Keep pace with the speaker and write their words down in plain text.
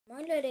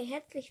Moin Leute,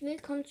 herzlich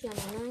willkommen zu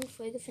einer neuen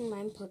Folge von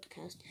meinem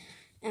Podcast.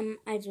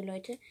 Also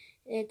Leute,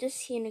 das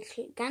ist hier eine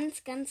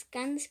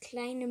ganz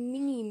kleine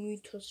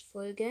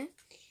Mini-Mythos-Folge,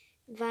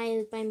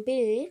 weil beim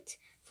Bild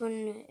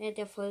von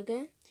der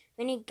Folge,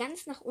 wenn ihr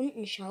ganz nach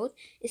unten schaut,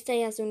 ist da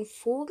ja so ein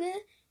Vogel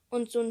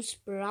und so ein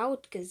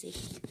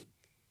Sprout-Gesicht.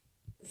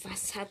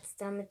 Was hat's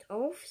damit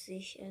auf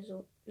sich?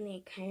 Also,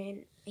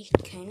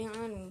 echt keine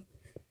Ahnung.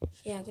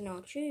 Ja,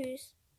 genau, tschüss.